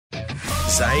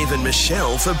Zave and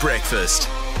Michelle for breakfast.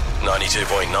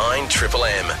 92.9 Triple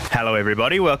M. Hello,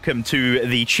 everybody. Welcome to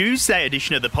the Tuesday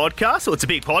edition of the podcast. Well, it's a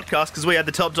big podcast because we have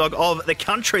the top dog of the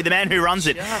country, the man who runs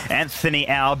it, Anthony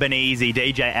Albanese.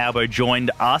 DJ Albo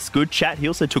joined us. Good chat. He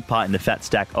also took part in the fat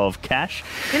stack of cash.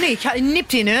 Didn't he? He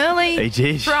nipped in early. He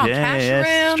did. Throwing cash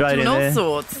around, straight doing in all there.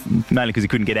 sorts. Mainly because he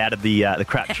couldn't get out of the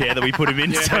crap chair that we put him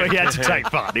in, so he had to take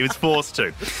part. He was forced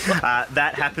to.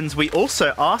 That happens. We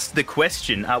also asked the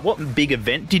question, what big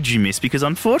event did you miss? Because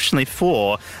unfortunately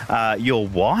for your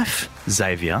wife,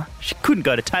 Xavier, she couldn't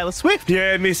go to Taylor Swift.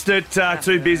 Yeah, missed it.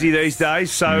 Too busy these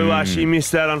days, so she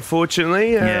missed that,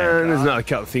 unfortunately. There's another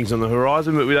couple of things on the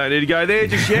horizon, but we don't need to go there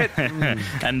just yet.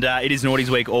 And it is Noughties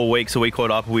week all week, so we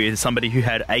caught up with somebody who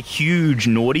had a huge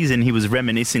Noughties, and he was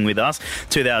reminiscing with us.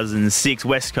 2006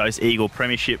 West Coast Eagle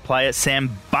Premiership player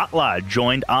Sam Butler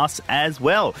joined us as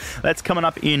well. That's coming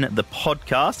up in the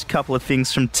podcast. A couple of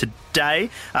things from today.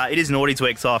 It is Noughties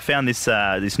week, so I found this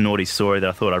naughty story that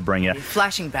I thought I'd bring you.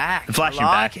 Flashing back.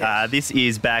 This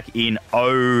is back in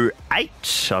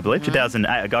 2008, I believe,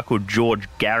 2008. A guy called George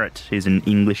Garrett, who's an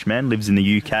Englishman, lives in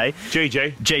the UK.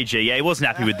 GG, yeah, he wasn't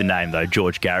happy with the name, though.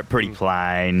 George Garrett, pretty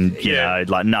plain, you know,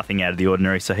 like nothing out of the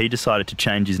ordinary. So he decided to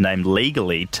change his name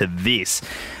legally to this.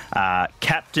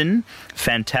 Captain,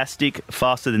 Fantastic,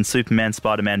 Faster Than Superman,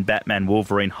 Spider-Man, Batman,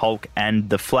 Wolverine, Hulk, and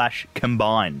The Flash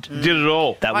combined. Did it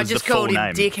all. That was I just the full called him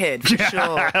name. Dickhead, for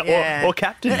sure. Yeah. or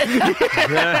Captain.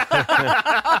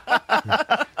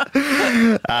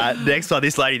 Next one,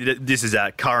 this lady, this is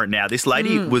current now. This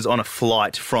lady was on a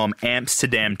flight from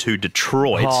Amsterdam to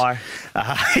Detroit. Hi.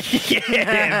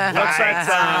 Yeah.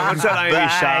 What's that Amy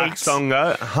Shark song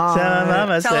go?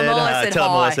 Hi. Tell them all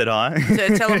I said hi.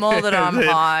 So tell them all that I'm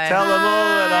high. Tell them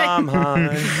all that I'm high.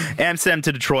 Amsterdam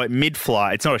to Detroit,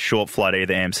 mid-flight. It's not a short flight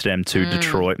either, Amsterdam to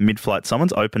Detroit. Mid-flight,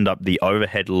 someone's opened up the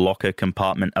overhead locker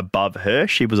compartment above her.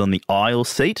 She was on the aisle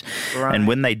seat. Right. And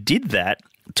when they did that,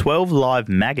 12 live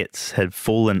maggots had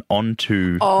fallen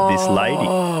onto this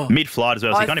lady. Mid-flight as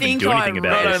well, so you can't even do anything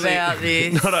about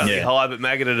this. Not only high, but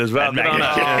maggoted as well.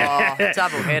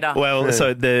 Double header. Well,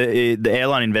 so the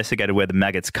airline investigated where the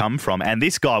maggots come from, and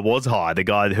this guy was high, the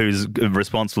guy who's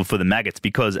responsible for the maggots,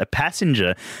 because a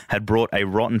passenger had brought a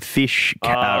rotten fish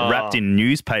wrapped in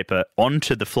newspaper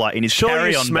onto the flight in his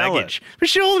carry-on baggage. But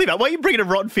surely, why are you bringing a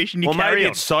rotten fish in your carry-on? Maybe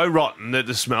it's so rotten that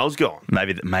the smell's gone.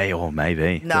 Maybe. No,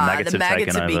 the maggots the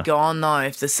maggots would be gone though. I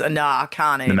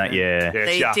can't even.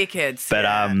 These dickheads. But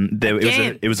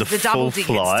it was a full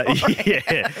flight.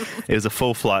 It was a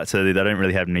full flight, so they don't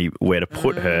really have anywhere to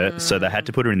put her. So they had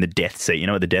to put her in the death seat. You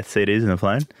know what the death seat is in a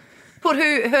plane? Put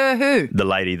who? The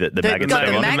lady that the maggots got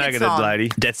go the on. maggots on. lady.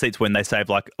 Death seat's when they save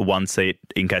like one seat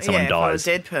in case someone dies.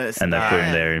 For a dead person. And they put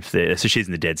him there. So she's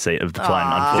in the dead seat of the plane,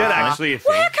 unfortunately. Is that actually a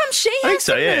thing? Well, how come she has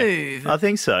to move? I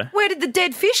think so. Where did the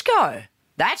dead fish go?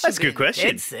 That's a good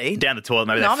question. Down the toilet,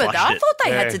 maybe they flushed it. I thought they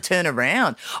had to turn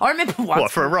around. I remember once. What,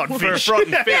 for a rotten fish? For a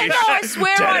rotten fish? No, I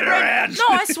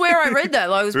swear I read that.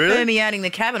 Like, it was permeating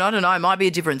the cabin. I don't know. It might be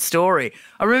a different story.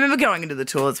 I remember going into the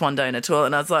toilets one day in a toilet,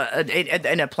 and I was like,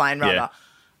 in a plane rather. Yeah.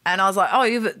 And I was like,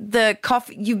 the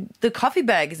coffee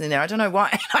bag is in there. I don't know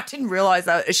why. I didn't realise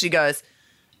that. She goes,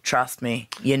 trust me,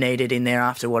 you need it in there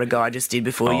after what a guy just did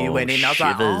before you went in. I was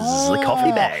like, the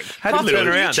coffee bag. Had to turn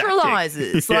around.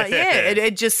 Neutralises.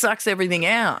 It just sucks everything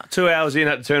out. 2 hours in,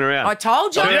 had to turn around. I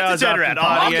told you. 2 I hours turn after around.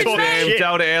 partying I'm Amsterdam,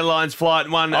 Delta Airlines flight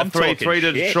 133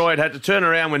 to Detroit, had to turn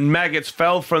around when maggots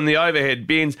fell from the overhead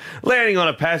bins, landing on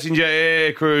a passenger.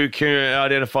 Air crew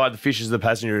identified the fish as the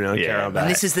passenger and carry on back.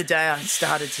 And this is the day I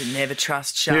started to never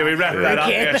trust sharks. Yeah, we wrapped that up.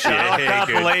 I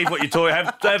can't believe what you're talking.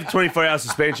 Have 24-hour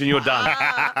suspension, you're done.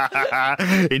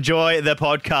 Enjoy the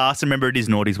podcast. Remember, it is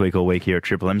Noughties week all week here at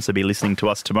Triple M, so be listening to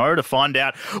us tomorrow to find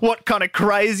out what kind of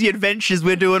crazy adventures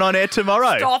we're doing on air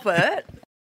tomorrow. Stop it.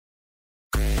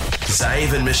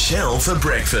 Zave and Michelle for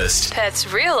breakfast. Perth's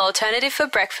real alternative for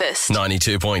breakfast.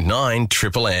 92.9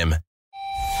 Triple M.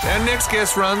 Our next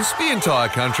guest runs the entire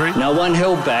country. No one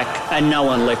held back and no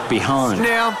one left behind.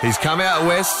 Now, he's come out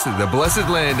west, the blessed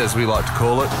land as we like to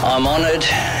call it. I'm honoured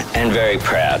and very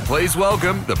proud. Please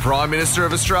welcome the Prime Minister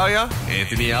of Australia,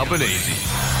 Anthony Albanese.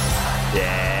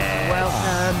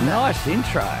 Welcome. Nice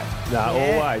intro. No,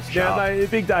 always. Now, mate,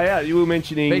 big day out. You were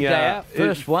mentioning... Big day out.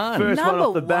 First one. First one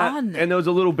off the bat. Number one. And there was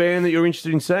a little band that you're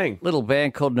interested in seeing. Little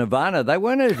band called Nirvana. They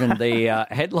weren't even the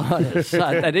headliners.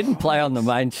 So they didn't play on the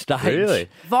main stage. Really?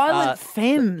 Violent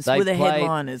Femmes they were the played-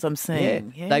 headliners, I'm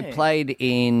seeing. Yeah. They played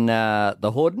in the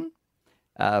Horden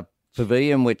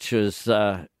Pavilion, which was,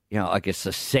 I guess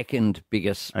the second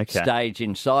biggest stage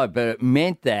inside. But it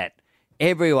meant that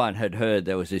everyone had heard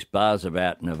there was this buzz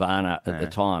about Nirvana at the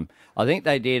time. I think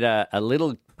they did a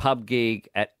little pub gig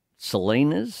at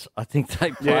Selena's. I think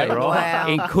they played Wow.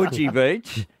 in Coogee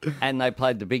Beach, and they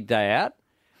played the big day out,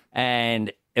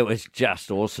 and it was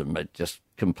just awesome. It just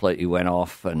completely went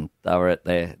off, and they were at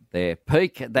their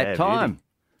peak at that time.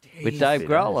 With Dave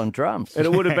Grohl on drums. And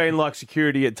it would have been like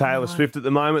security at Taylor Swift at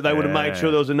the moment. They would have made sure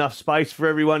there was enough space for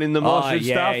everyone in the mosh and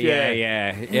stuff.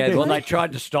 Yeah. Well, they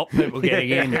tried to stop people getting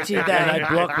in. And they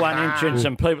blocked one entrance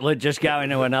and people would just go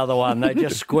into another one. They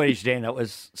just squeezed in. It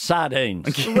was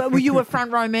sardines. Were you a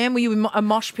front row man? Were you a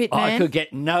mosh pit man? I could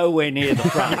get nowhere near the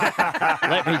front.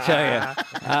 Let me tell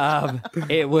you.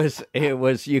 It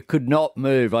was, you could not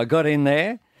move. I got in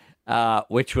there.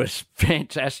 Which was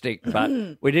fantastic, but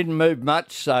we didn't move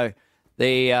much, so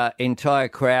the entire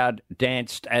crowd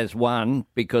danced as one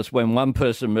because when one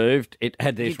person moved, it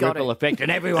had this ripple effect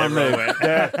and everyone moved.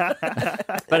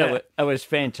 But it was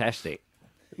fantastic.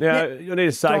 Now, I need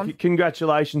to say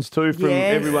congratulations too from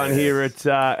everyone here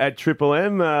at Triple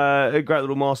M. A great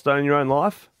little milestone in your own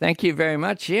life. Thank you very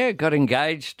much. Yeah, got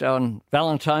engaged on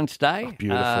Valentine's Day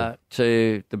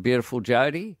to the beautiful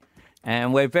Jodie.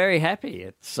 And we're very happy.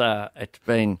 It's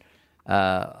been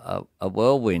a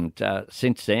whirlwind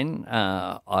since then.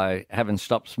 I haven't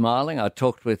stopped smiling. I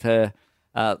talked with her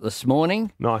this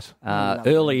morning. Nice.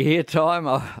 Early here time.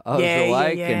 I was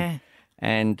awake.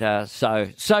 And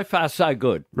so far, so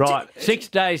good. Right. 6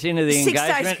 days into the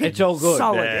engagement, it's all good.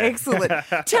 Solid, excellent.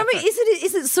 Tell me,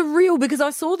 is it surreal? Because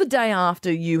I saw the day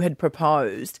after you had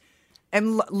proposed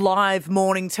and live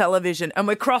morning television, and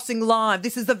we're crossing live.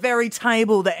 This is the very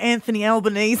table that Anthony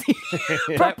Albanese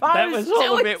proposed. That was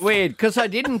all a bit weird because I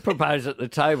didn't propose at the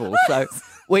table. So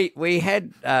we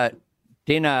had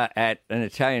dinner at an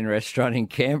Italian restaurant in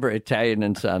Canberra, Italian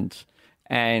and Sons,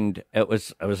 and it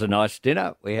was a nice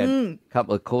dinner. We had a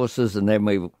couple of courses, and then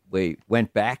we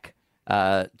went back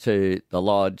to the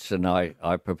lodge, and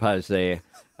I proposed there.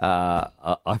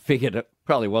 I figured it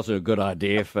probably wasn't a good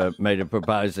idea for me to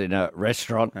propose in a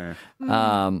restaurant.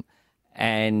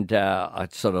 And I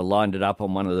sort of lined it up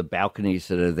on one of the balconies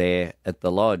that are there at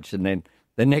the lodge. And then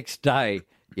the next day,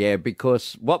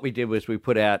 because what we did was we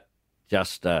put out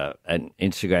just an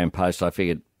Instagram post. I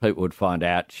figured people would find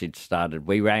out she'd started.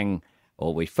 We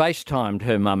FaceTimed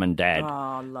her mum and dad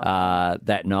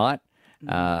that night,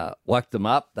 woke them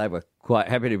up. They were quite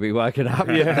happy to be woken up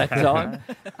at that time.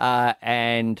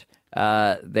 And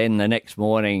then the next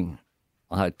morning,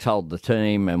 I told the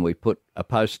team, and we put a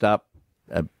post up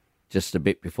just a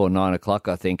bit before 9 o'clock,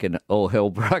 I think, and all hell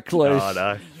broke loose.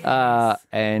 Oh, no.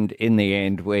 And in the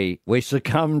end, we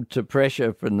succumbed to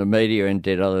pressure from the media and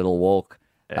did a little walk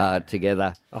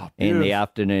together in the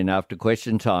afternoon after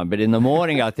question time. But in the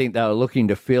morning, I think they were looking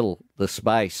to fill the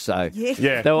space. So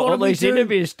there were all these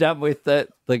interviews done with the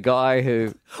guy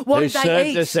who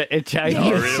served us at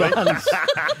Italian Sons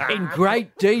in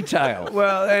great detail.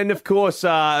 Well, and of course,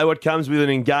 what comes with an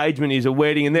engagement is a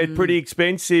wedding, and they're pretty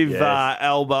expensive,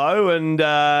 Albo, and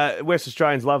West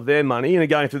Australians love their money and are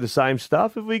going through the same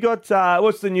stuff. Have we got,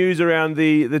 what's the news around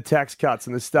the tax cuts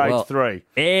and the stage 3?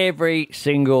 Every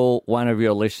single one of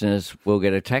your listeners will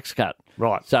get a tax cut.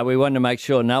 Right. So we wanted to make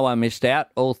sure no one missed out.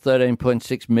 All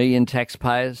 13.6 million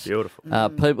taxpayers. Beautiful.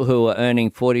 People who are earning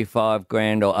 45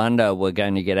 grand or under were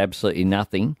going to get absolutely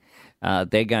nothing.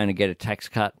 They're going to get a tax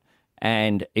cut.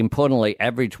 And importantly,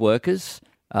 average workers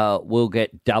will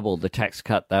get double the tax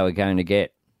cut they were going to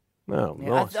get. Oh,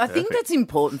 nice. I think that's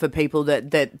important for people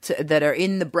that are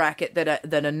in the bracket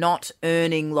that are not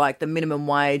earning like the minimum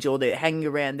wage or they're hanging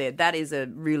around there. That is a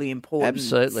really important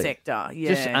sector. Yeah.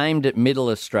 Just aimed at middle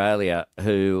Australia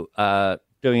who are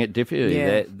doing it differently.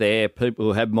 Yeah. They're people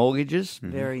who have mortgages.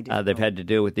 Very difficult. They've had to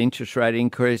deal with interest rate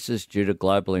increases due to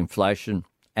global inflation.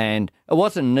 And it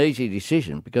wasn't an easy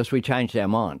decision because we changed our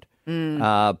mind.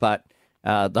 But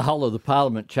the whole of the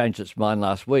parliament changed its mind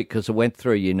last week because it went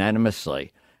through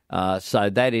unanimously. So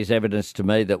that is evidence to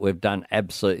me that we've done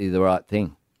absolutely the right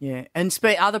thing. Yeah, and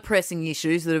other pressing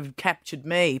issues that have captured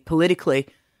me politically,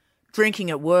 drinking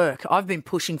at work. I've been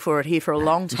pushing for it here for a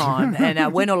long time,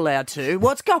 and we're not allowed to.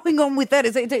 What's going on with that?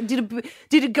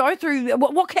 Did it go through?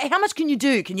 How much can you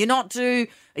do? Can you not do?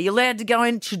 Are you allowed to go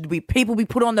in? Should people be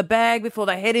put on the bag before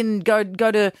they head in and go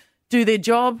to do their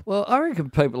job? Well, I reckon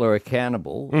people are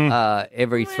accountable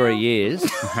every 3 years,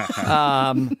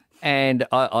 and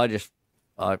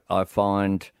I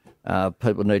find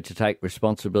people need to take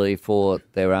responsibility for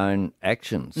their own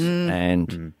actions,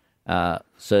 and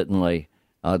certainly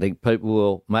I think people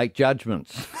will make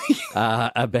judgments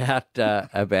about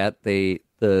the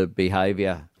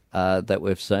behaviour that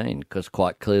we've seen, because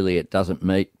quite clearly it doesn't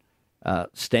meet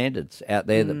standards out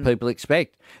there that people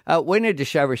expect. We need to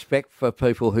show respect for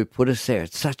people who put us there.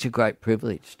 It's such a great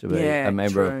privilege to be a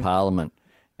member of Parliament.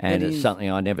 and It it's is. something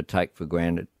I never take for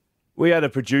granted. We had a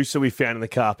producer we found in the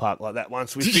car park like that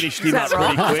once. We finished him up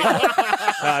that pretty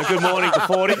quick. Good morning to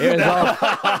 40. Oh,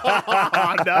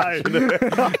 no.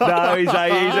 No, he's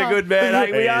a good man.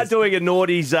 Hey, we are doing a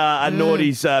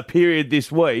Noughties period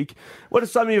this week. What are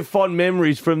some of your fond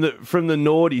memories from the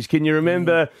Noughties? Can you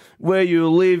remember where you were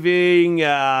living?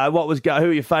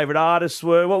 Who your favourite artists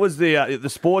were? What was the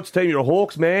sports team? You're a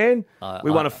Hawks man.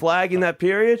 We won a flag in that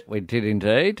period. We did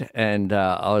indeed, and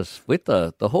I was with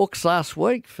the Hawks last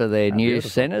week for their new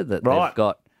centre that they've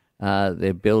got.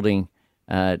 They're building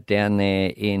down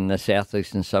there in the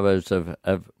southeastern suburbs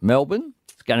of Melbourne.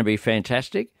 It's going to be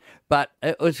fantastic. But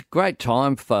it was a great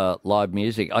time for live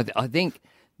music. I think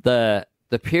the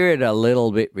period a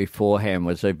little bit beforehand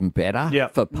was even better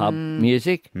for pub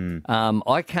music.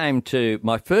 I came to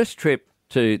my first trip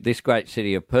to this great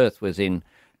city of Perth was in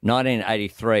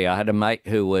 1983. I had a mate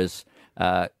who was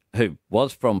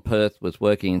from Perth, was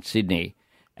working in Sydney,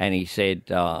 and he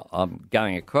said, "I'm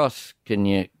going across. Can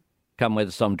you come with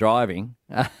us? I'm driving."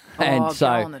 And so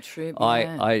go on the trip,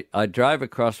 yeah. I drove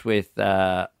across with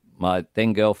my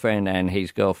then girlfriend and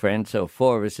his girlfriend. So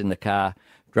 4 of us in the car.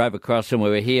 Drove across and we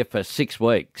were here for 6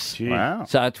 weeks. Wow.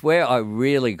 So it's where I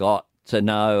really got to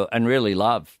know and really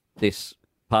love this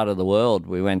part of the world.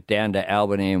 We went down to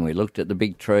Albany and we looked at the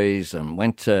big trees and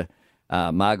went to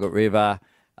Margaret River.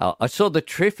 I saw the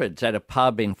Triffids at a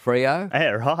pub in Freo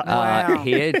Yeah, right.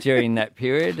 here during that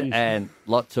period and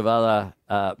lots of other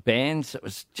bands. It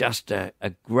was just a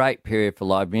great period for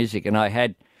live music. And I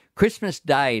had Christmas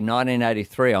Day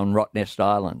 1983 on Rottnest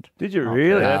Island. Did you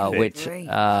really? Which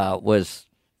was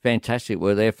fantastic. We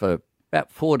were there for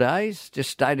about 4 days,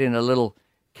 just stayed in a little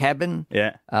cabin.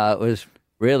 Yeah. It was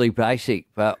really basic,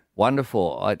 but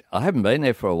wonderful. I haven't been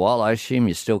there for a while. I assume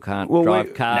you still can't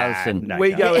drive cars.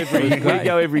 We go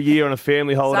every year on a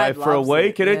family holiday Save for a loves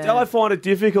week, it, and yeah. I find it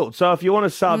difficult. So if you want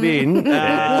to sub in,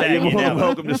 you're more than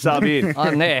welcome to sub in.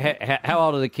 I'm there. How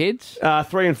old are the kids?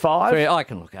 3 and 5. I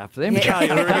can look after them.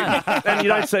 And you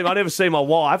don't see. I never see my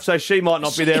wife, so she might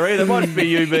not be there either. It might be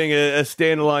you being a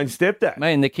standalone stepdad.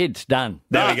 Me and the kids, done.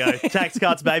 There we go. Tax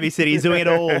cuts, babysitting, he's doing it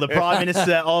all. The Prime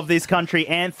Minister of this country,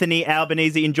 Anthony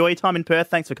Albanese. Enjoy your time in Perth.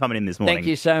 Thanks for coming in this morning. Thank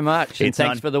you so much, and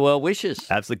thanks for the well wishes.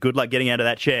 Absolutely. Good luck getting out of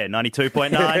that chair.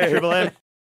 92.9 Triple M.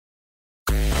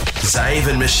 Zave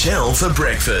and Michelle for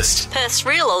breakfast. Perth's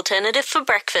real alternative for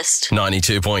breakfast.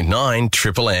 92.9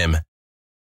 Triple M.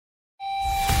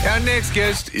 Our next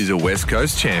guest is a West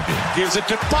Coast champion. Gives it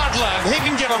to Butler. He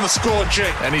can get on the score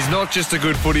sheet. And he's not just a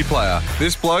good footy player.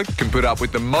 This bloke can put up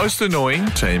with the most annoying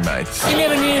teammates. You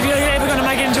never knew if you were ever going to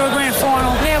make it into a grand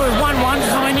final. Now we've won one.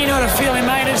 I mean, you know what a feeling,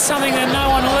 mate. It's something that no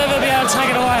one will ever be able to take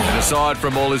it away. And aside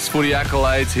from all his footy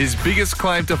accolades, his biggest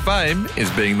claim to fame is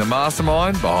being the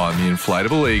mastermind behind the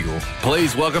inflatable eagle.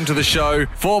 Please welcome to the show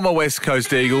former West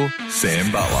Coast Eagle,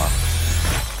 Sam Butler.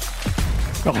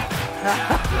 What were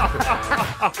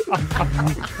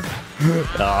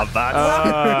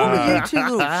you two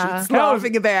little shits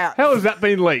laughing about? How has that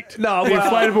been leaked? No, the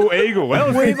inflatable eagle.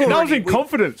 That was in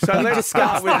confidence. So let's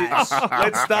start with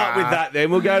that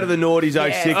then. We'll go to the Noughties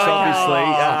 06,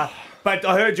 obviously. But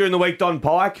I heard during the week Don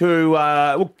Pike, who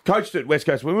coached at West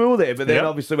Coast when we were there, but then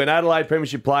obviously when Adelaide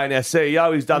Premiership player, our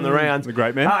CEO, he's done the rounds. The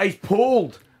great man. He's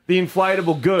pulled the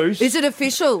inflatable goose. Is it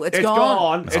official? It's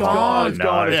gone. It's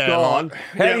gone.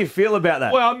 How do you feel about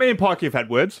that? Well, me and Pikey have had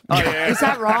words. Is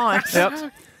that right?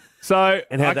 Yep. So,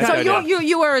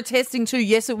 you were attesting to,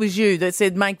 yes, it was you that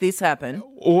said, make this happen.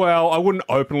 Well, I wouldn't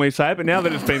openly say it, but now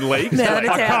that it's been leaked, I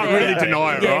can't really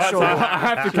deny it, right? Sure. So I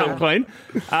have to come clean.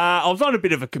 I was on a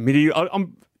bit of a committee.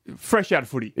 I'm fresh out of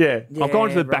footy. I've gone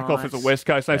to the back office at West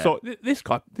Coast and I thought, this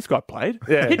guy played.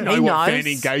 He didn't know what fan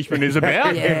engagement is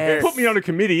about. Put me on a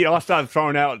committee and I started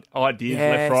throwing out ideas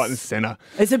left, right and centre.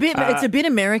 It's a bit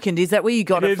American. Is that where you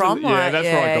got it from? Yeah, that's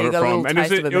where I got it from. And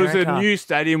it was a new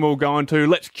stadium we were going to.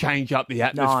 Let's change up the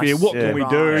atmosphere. What can we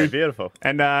do? Yeah, beautiful.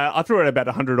 And I threw out about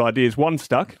 100 ideas. One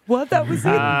stuck. What? That was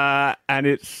it? And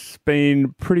it's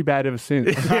been pretty bad ever since.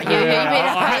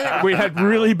 We had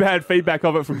really bad feedback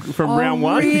of it from round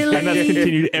one. Really? And that's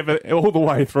continued all the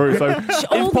way through. So is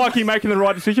Pikey making the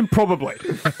right decision? Probably.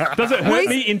 Does it hurt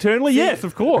me internally? Yes,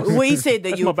 of course. We said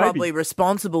that That's you were my baby. probably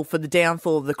responsible for the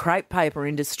downfall of the crepe paper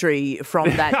industry from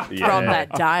that from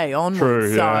that day onwards.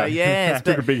 True, so yes,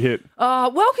 took a big hit.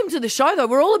 welcome to the show, though.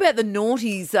 We're all about the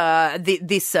Noughties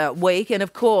this week, and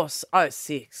of course,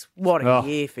 06. What a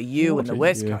year for you and the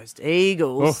West Coast Eagles.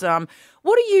 Eagles.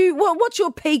 What's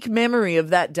your peak memory of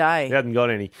that day? He hadn't got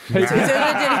any. Did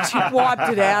you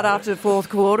wiped it out after the fourth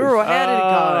quarter, or how did it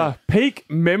go? Peak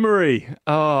memory.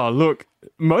 Oh, look,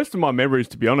 most of my memories,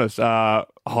 to be honest, are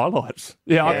highlights.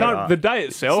 Yeah, I can't. The day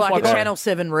itself, It's like a Channel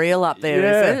 7 reel up there,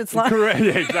 is it? It's like correct.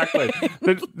 Yeah, exactly.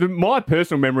 My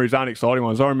personal memories aren't exciting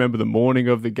ones. I remember the morning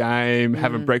of the game,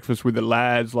 having breakfast with the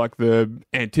lads, like the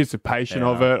anticipation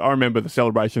of it. I remember the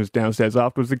celebrations downstairs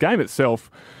afterwards. The game itself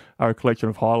are a collection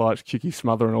of highlights, Chicky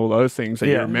smother and all those things that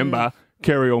you remember.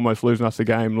 Kerry almost losing us the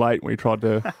game late when we tried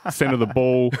to centre the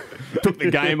ball, took the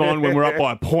game on when we were up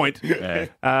by a point,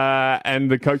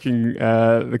 and the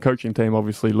coaching team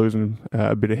obviously losing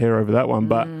a bit of hair over that one.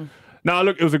 But no,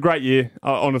 look, it was a great year.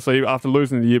 Honestly, after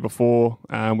losing the year before,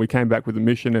 we came back with a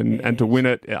mission, and to win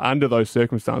it under those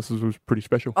circumstances was pretty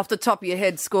special. off the top of your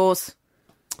head, scores.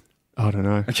 I don't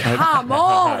know. Come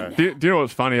on. Do you know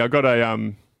what's funny? I got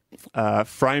a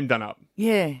frame done up.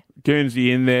 Yeah.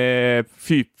 Guernsey in there, a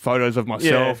few photos of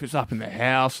myself. It's up in the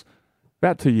house.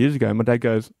 About 2 years ago, my dad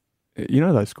goes, "You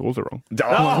know those scores are wrong." No.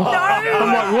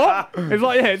 I'm like, what? It's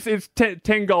like, it's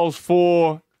 10 goals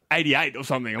for 88 or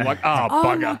something. I'm like, oh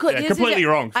bugger. My God. Yeah, completely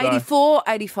wrong. So. 84,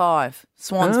 85.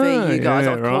 Swans v you guys,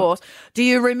 of course. Do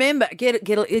you remember?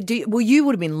 Well, you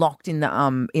would have been locked in the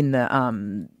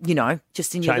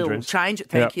just in your Change little rooms. change.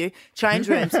 Thank you, change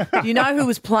rooms. Do you know who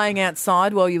was playing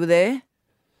outside while you were there?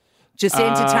 Just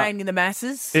entertaining the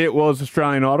masses. It was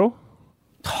Australian Idol.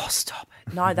 Oh, stop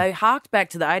it! No, they harked back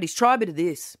to the 80s. Try a bit of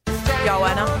this. Go,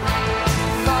 Anna.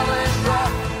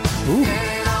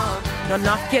 Not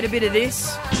enough. Get a bit of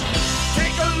this.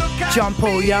 John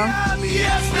Paul Young.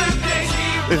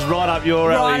 It's right up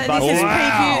your alley, Right, buddy. this is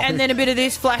PQ, and then a bit of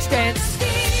this flash dance.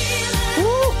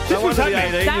 That was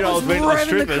happening. That was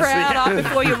revving the crowd up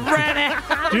before you ran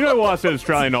out. Do you know why I said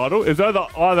Australian Idol? Is either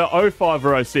 05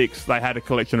 or 06, they had a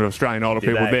collection of Australian Idol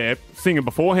people there singing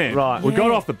beforehand. Right. We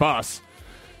got off the bus.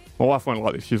 My wife went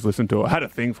like this. She's listened to it. I had a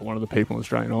thing for one of the people in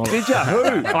Australian Idol. Did you?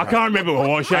 Who? I can't remember who it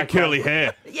was. She had curly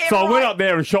hair. So I went up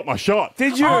there and shot my shot.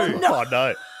 Did you? Oh,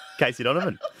 no. Casey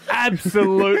Donovan.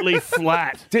 Absolutely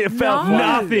flat. It felt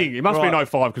flat. Nothing. It must have been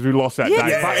 05 because we lost that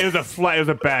day. But it was a flat. It was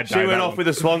a bad day. She went off with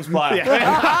a Swans player.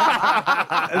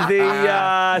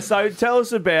 So tell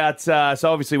us about.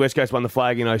 So obviously West Coast won the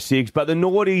flag in 06, but the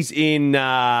Noughties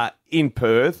in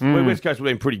Perth, where West Coast would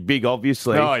have been pretty big,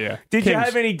 obviously. Oh yeah. Did you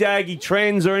have any daggy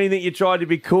trends or anything you tried to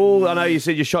be cool? I know you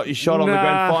said you shot your shot on the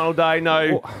grand final day.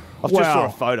 No, I just saw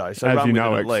a photo. So as run you with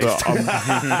know, it at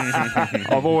least.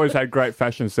 I've always had great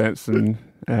fashion sense, and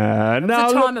It's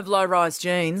a time of low-rise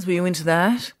jeans. Were you into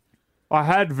that? I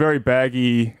had very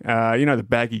baggy, the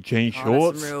baggy jean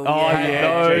shorts.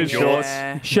 Jean shorts.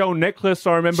 Shell necklace.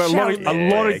 I remember a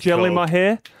lot of gel in my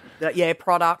hair.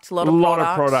 Product. A lot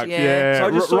of product. Yeah. So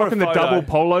I just saw rocking the double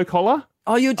polo collar.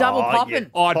 Oh, you're double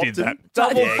popping. Yeah. I did that.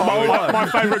 Double polo. My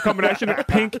favourite combination,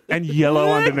 pink and yellow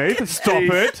underneath. Stop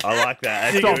it. I like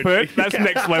that. Stop it. That's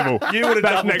next level. You would have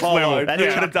That's double next polo. level. That's You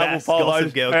would Chuck have double Bass, polo.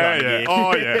 Gossip Girl kind of gear.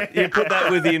 Oh, yeah. You put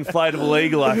that with the inflatable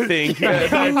eagle, I think.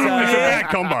 It's a bad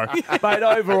combo. But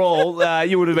overall,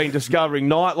 you would have been discovering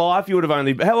nightlife. You would have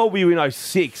only... How old were you in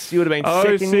 06? You would have been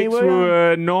second year, 06 were you?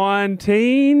 were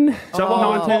 19. So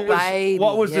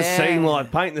what was the scene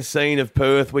like? Paint the scene of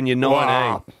Perth when you're 19.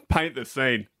 Wow. Paint the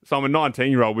scene. So I'm a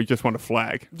 19-year-old. We just want a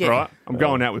flag, right? I'm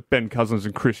going out with Ben Cousins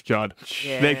and Chris Judd.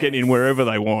 Yes. They're getting in wherever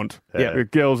they want. Yeah. The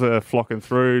girls are flocking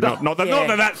through. Not that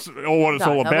that's all what it's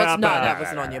all about. that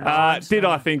wasn't on your mind. Did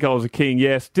I think I was a king?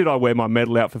 Yes. Did I wear my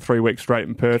medal out for 3 weeks straight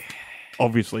in Perth?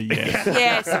 Obviously, yes.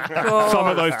 Yes, of course. Some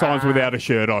of those times without a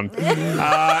shirt on.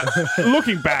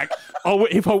 Looking back,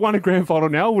 if I won a grand final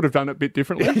now, I would have done it a bit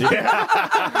differently.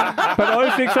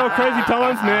 But 06 were crazy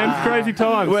times, man. Crazy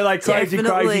times. Were they crazy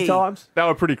times? They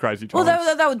were pretty crazy times.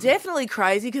 Well, they were definitely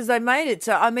crazy because they made it.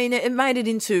 It made it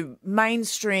into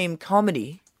mainstream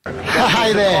comedy.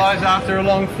 Hey there. Guys, after a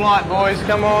long flight, boys,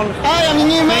 come on. Hey, I'm your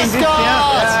new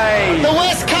mascot. Hey. The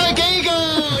West Coast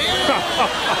Eagle.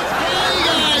 Hey,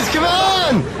 guys, come on.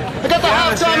 I got the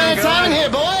halftime entertainment here,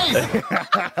 boys.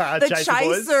 The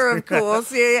chaser, of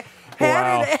course. Yeah.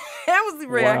 How was the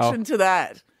reaction to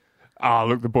that?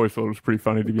 Look, the boys thought it was pretty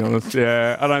funny, to be honest.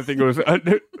 Yeah, I don't think it was...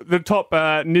 the top,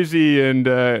 Nizzy and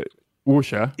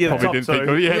Woosha probably didn't think...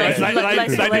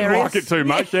 They didn't like it too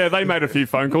much. Yeah, they made a few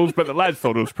phone calls, but the lads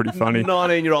thought it was pretty funny.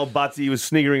 19-year-old Butsy was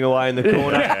sniggering away in the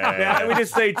corner. Now, we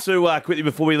just need to, quickly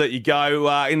before we let you go,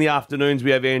 in the afternoons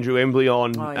we have Andrew Embley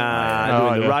on doing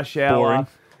the rush hour.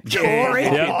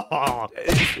 Boring.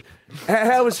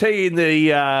 How was he in the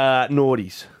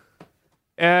Noughties?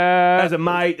 As a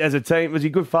mate, as a team, was he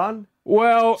good fun?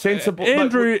 Well, sensible.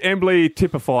 Andrew Embley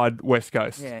typified West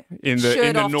Coast in the Shirt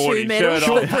in the off, 2 naughty. medals,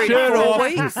 Shirt for off, shirt 4 off,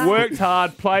 weeks. worked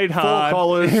hard, played hard.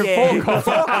 Collars. Yeah. 4 collar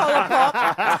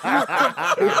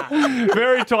pop.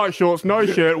 Very tight shorts, no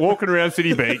shirt, walking around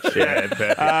City Beach. Yeah,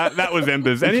 perfect. That was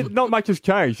Embers. And not much has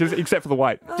changed, except for the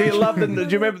weight. Do you love do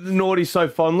you remember the Noughties so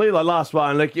fondly? Like last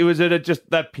one, like it was at just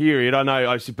that period. I know,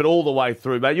 obviously, but all the way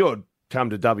through. But you're come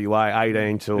to WA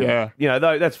 18 till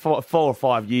that's 4 or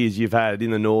 5 years you've had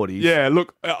in the Noughties. Yeah,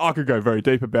 look, I could go very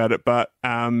deep about it, but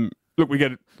look, we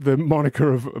get the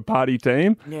moniker of a party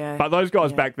team. Yeah. But those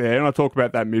guys back there, and I talk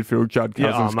about that midfield, Judd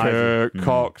Cousins, amazing. Kirk,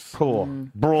 Cox.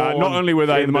 Braun. Not only were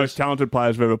they the Embers. most talented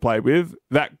players I've ever played with,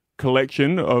 that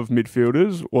collection of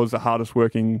midfielders was the hardest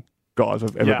working guys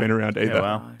I've ever been around either. Yeah,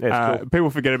 wow. Yeah, it's cool. People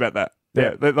forget about that.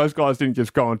 Yeah, those guys didn't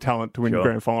just go on talent to win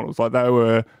grand finals. Like they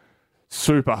were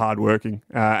super hardworking,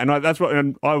 and that's what.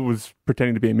 And I was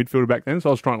pretending to be a midfielder back then, so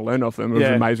I was trying to learn off them. It was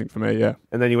amazing for me. Yeah,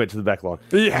 and then you went to the back line.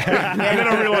 Yeah, and then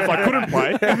I realised I couldn't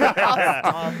play.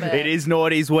 It is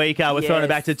Noughties week. We're throwing it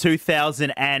back to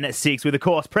 2006 with, of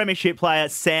course, Premiership player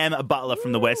Sam Butler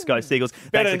from the West Coast Eagles.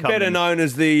 Better known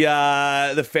as the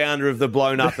founder of the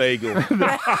blown up Eagle.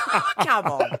 Come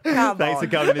on. Thanks for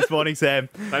coming this morning, Sam.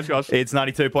 Thanks, guys. It's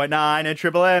 92.9 and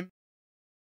Triple M.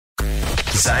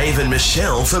 Zave and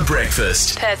Michelle for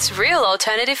breakfast. Perth's real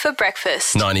alternative for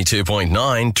breakfast.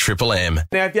 92.9 Triple M.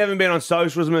 Now, if you haven't been on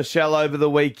socials, Michelle, over the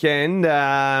weekend,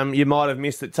 you might have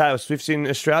missed that Taylor Swift's in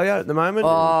Australia at the moment.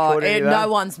 Oh, no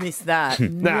one's missed that.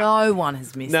 No one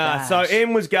has missed that. So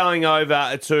Em was going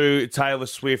over to Taylor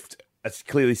Swift. As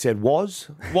clearly said, was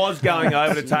going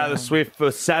over to Taylor Swift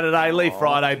for Saturday, leave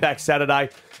Friday, back Saturday.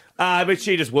 But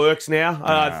she just works now.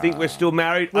 I think we're still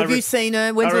married. Have you seen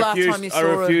her? When's the last time you saw her?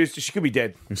 I refused. She could be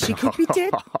dead. She could be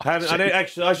dead?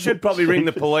 I should probably ring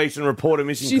the police and report a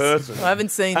missing person. I haven't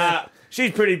seen her.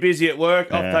 She's pretty busy at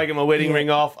work. I've taken my wedding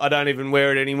ring off. I don't even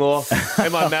wear it anymore.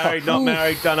 Am I married, not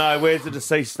married? Don't know. Where's the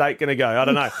deceased state going to go? I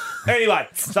don't know. Anyway,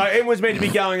 so Em was meant to be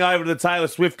going over to the Taylor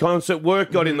Swift concert.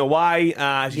 Work got in the way.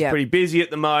 She's pretty busy at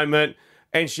the moment,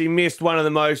 and she missed one of the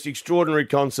most extraordinary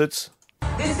concerts.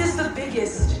 This is the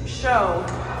biggest show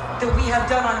that we have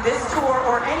done on this tour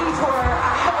or any tour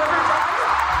I have ever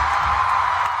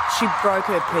done. She broke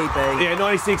her PB. Yeah,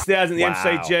 96,000 the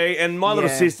MCG, and my little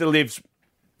sister lives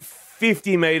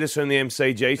 50 metres from the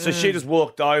MCG, so she just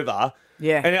walked over.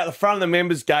 Yeah. And out the front of the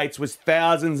members' gates was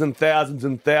thousands and thousands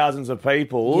and thousands of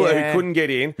people who couldn't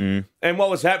get in. And what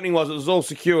was happening was it was all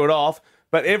secured off.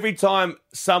 But every time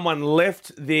someone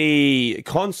left the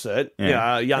concert,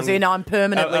 As in, I'm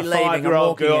permanently a leaving. I'm 5-year-old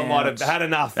walking girl out. might have had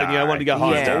enough and wanted to go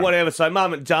home or whatever. So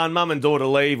mum and daughter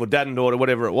leave, or dad and daughter,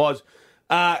 whatever it was.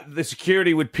 The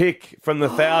security would pick from the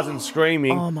thousands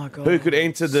screaming who could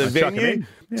enter the venue.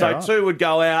 So two would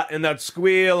go out and they'd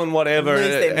squeal and whatever. Lose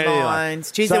their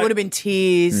minds. Jeez, there would have been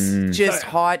tears. Just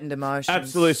heightened emotions.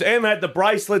 Absolutely. So Em had the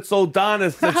bracelets all done.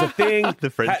 It's a thing. The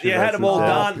friendship had them all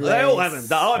done. bracelets. They all have them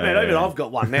done. Even I've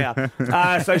got one now.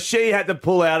 So she had to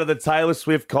pull out of the Taylor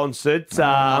Swift concert,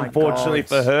 unfortunately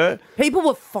for her. People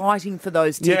were fighting for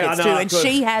those tickets too, and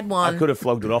she had one. I could have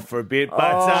flogged it off for a bit.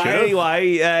 But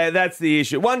anyway, that's the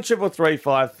issue.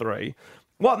 13353.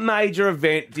 What major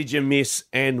event did you miss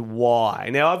and why?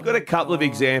 Now, I've got a couple of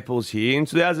examples here. In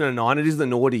 2009, it is the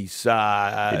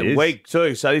Noughties week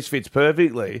too, so this fits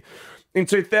perfectly. In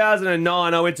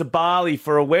 2009, I went to Bali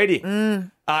for a wedding.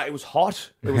 It was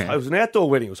hot. It was an outdoor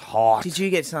wedding. It was hot. Did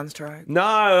you get sunstroke? No,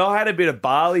 I had a bit of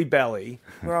Bali belly.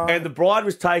 Right. And the bride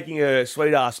was taking her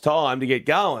sweet-ass time to get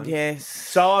going. Yes.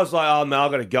 So I was like, oh, man,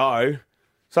 I've got to go.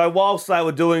 So whilst they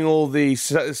were doing all the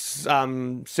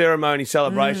ceremony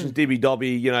celebrations,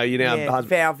 dibby-dobby,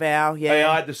 vow,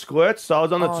 I had the squirts, so I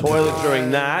was on the toilet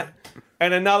during that.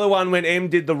 And another one when Em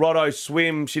did the Rotto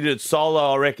swim, she did it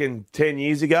solo, I reckon, 10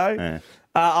 years ago. Yeah.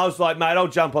 I was like, mate, I'll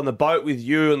jump on the boat with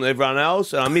you and everyone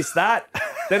else, and I missed that.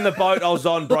 Then the boat I was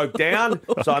on broke down,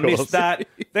 so I missed that.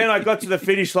 Then I got to the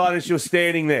finish line and she was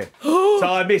standing there. So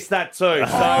I missed that too.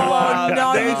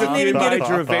 So there's a few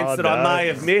major events that I may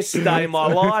have missed today in my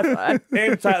life.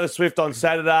 Em Taylor Swift on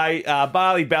Saturday,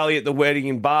 Bali Belly at the wedding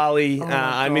in Bali.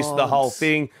 I missed the whole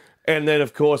thing. And then,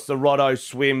 of course, the Rotto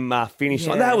swim finish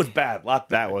line. That was bad luck.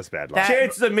 That was bad luck.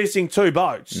 Chances of missing two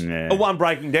boats or one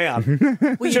breaking down.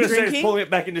 Were you Should have said drinking? pulling it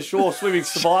back into shore swimming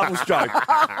survival stroke.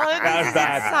 That was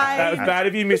bad. That was bad.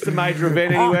 Have you missed a major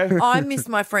event anywhere? I missed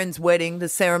my friend's wedding, the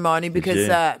ceremony, because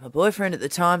my boyfriend at the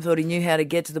time thought he knew how to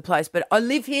get to the place. But I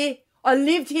live here. I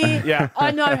lived here. Yeah. I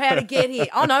know how to get here.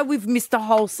 Oh, no, we've missed the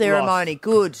whole ceremony.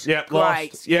 Good. Yep, Great.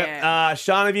 lost. Yep. Yeah.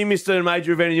 Sean, have you missed a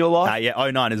major event in your life? Yeah,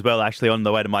 09 as well, actually, on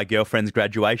the way to my girlfriend's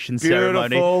graduation ceremony.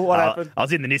 Beautiful. What happened? I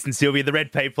was in the Nissan Sylvia, the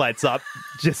red P plate's up.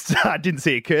 Just didn't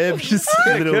see a curve. Just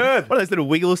Yeah, one of those little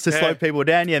wiggles to Yeah. slow people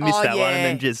down. Yeah, missed Oh, that one and yeah.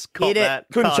 then just caught Hit it. that.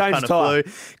 Couldn't Car change kinda the tyre.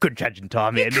 flew. Couldn't change the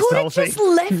time. Yeah, You missed the could whole have thing. just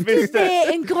left it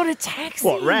there and got a taxi.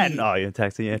 What, ran? Oh, yeah,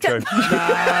 taxi, yeah, true.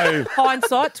 No.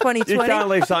 Hindsight, 2020. You can't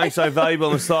leave something so valuable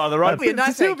on the side of the road. Well, no,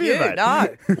 thank you. mate. No.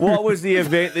 What was the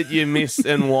event that you missed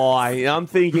and why? I'm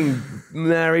thinking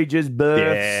marriages,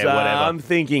 births. Yeah, whatever. I'm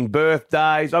thinking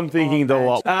birthdays. I'm thinking the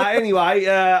lot. Anyway,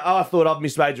 I thought I'd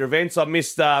missed major events. I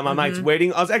missed my mate's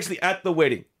wedding. I was actually at the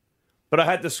wedding, but I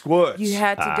had to squirt. You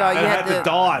had to go. I You had to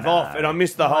dive off, and I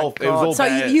missed the whole. It was all So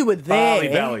bad. you were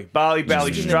there. Barley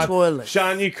Belly in the struck. toilet.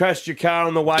 Sean, you crashed your car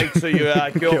on the way to your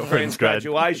girlfriend's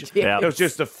graduation. Yeah. It was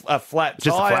just a flat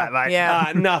Just a tire. flat, mate.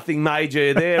 Yeah. Nothing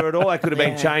major there at all. That could have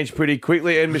been changed pretty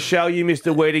quickly. And Michelle, you missed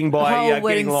a wedding by Whole getting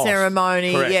wedding lost.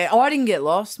 ceremony. Correct. Yeah, I didn't get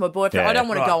lost. My boyfriend. I don't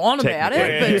want to go on about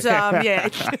it, but yeah.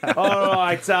 All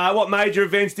right. What major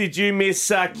events did you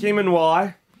miss, Kim, and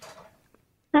why?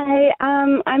 Hey,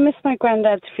 I missed my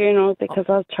granddad's funeral because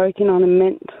I was choking on a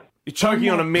mint. You're choking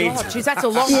on a mint. God, geez, that's a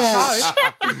long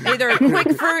choke. Either a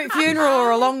quick funeral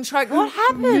or a long choke. What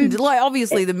happened? Like,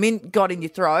 obviously, the mint got in your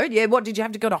throat. Yeah, what, did you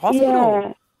have to go to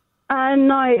hospital? Yeah.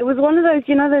 No, it was one of those,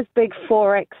 those big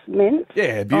 4X mints?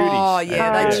 Yeah, beauties. Oh,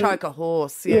 yeah, they choke a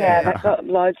horse. Yeah, that got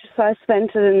lodged. So I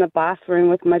spent it in the bathroom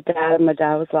with my dad, and my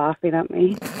dad was laughing at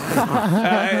me.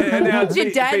 Was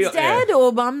your dad's dad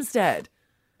or mum's dad?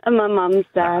 And my mum's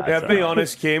dad. Now, be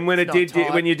honest, Kim. When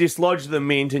when you dislodged the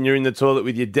mint and you're in the toilet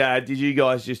with your dad, did you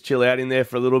guys just chill out in there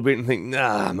for a little bit and think,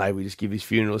 nah, maybe we just give his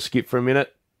funeral a skip for a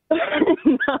minute? No.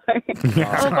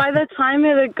 Well, by the time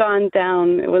it had gone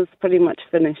down, it was pretty much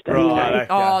finished anyway. Right, okay.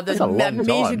 Oh, the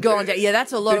meat had gone down. Yeah,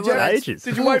 that's a lot of work.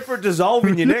 Did you wait for it to dissolve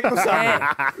in your neck or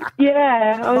something?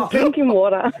 Yeah, I was drinking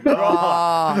water.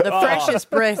 Oh, the freshest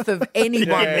breath of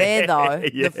anyone there, though.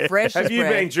 Yeah. The freshest Have you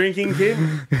breath. been drinking,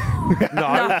 Kim?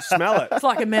 No, smell it. It's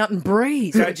like a mountain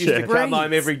breeze. Dad used to come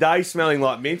home every day smelling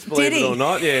like mint, believe Did he? it or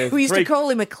not. Yeah, We used to call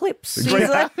him Eclipse.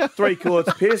 3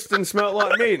 quarts pissed and smelt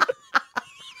like mint.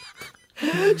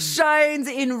 Shane's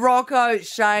in Rocco.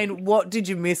 Shane, what did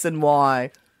you miss and why?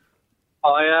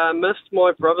 I missed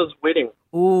my brother's wedding.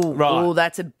 Ooh, Right. ooh,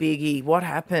 that's a biggie. What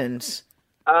happened?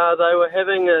 They were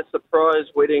having a surprise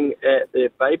wedding at their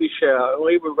baby shower, and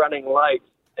we were running late,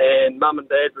 and Mum and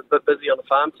Dad were a bit busy on the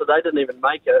farm, so they didn't even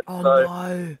make it. Oh, so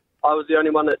no. I was the only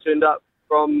one that turned up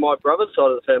from my brother's side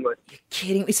of the family.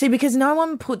 Kidding me. See, because no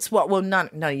one puts none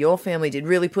of your family did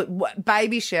really put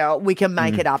baby shower. We can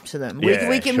make it up to them. Yeah,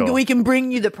 we can sure. we can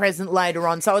bring you the present later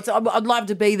on. So I'd love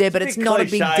to be there, but it's not a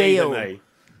big Cliche deal. to me.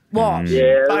 What?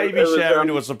 Yeah, Baby it was, shower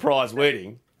into a surprise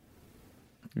wedding.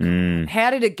 How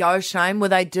did it go, Shane? Were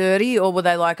they dirty or were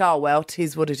they like, oh well,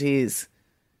 'tis what it is?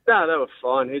 No, they were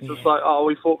fine. He's just like,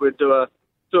 we thought we'd do a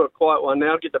quiet one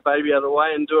now, get the baby out of the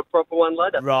way, and do a proper one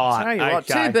later. Right. Tell you what,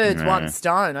 okay. 2 birds, 1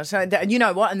 stone. I tell you, and you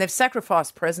know what? And they've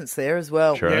sacrificed presents there as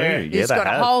well. True. Yeah. Yeah, You've they got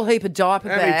have. a whole heap of diaper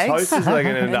How many bags. toasters are they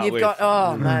going to end And up you've with? got,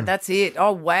 oh man, that's it.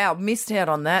 Oh wow, missed out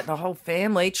on that. The whole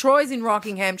family. Troy's in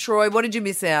Rockingham. Troy, what did you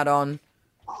miss out on?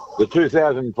 The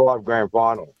 2005 grand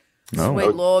final.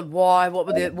 Sweet Lord, why? What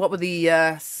was the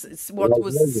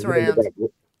surround?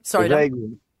 Sorry, I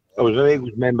was an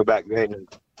Eagles member back then, and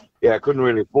I couldn't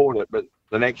really afford it. But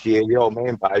the next year, the old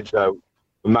man paid, so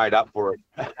we made up for it.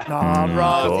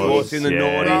 rolled Of course, in the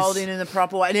noughties. rolled in the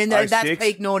proper way, and then that's 06.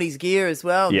 peak Noughties gear as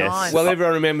well. Yes. Nice. Well,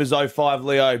 everyone remembers 05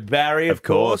 Leo Barry, of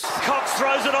course. Cox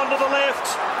throws it onto the left.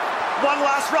 One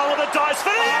last roll of the dice for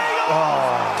the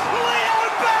Eagles. Leo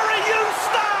Barry, you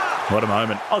star! What a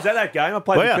moment. I was at that game. I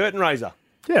played Were the ya? curtain raiser.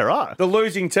 Yeah, right. The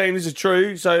losing team, this is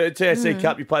true. So at TSC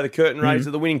Cup, you play the curtain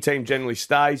raiser. The winning team generally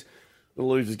stays. The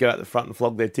losers go out the front and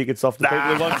flog their tickets off to people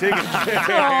who want tickets.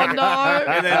 Oh, no.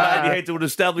 And then maybe head to an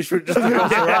establishment just across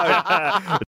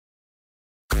the road.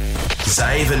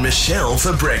 Zave and Michelle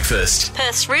for breakfast.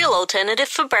 Perth's real alternative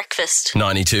for breakfast.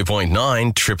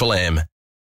 92.9 Triple M.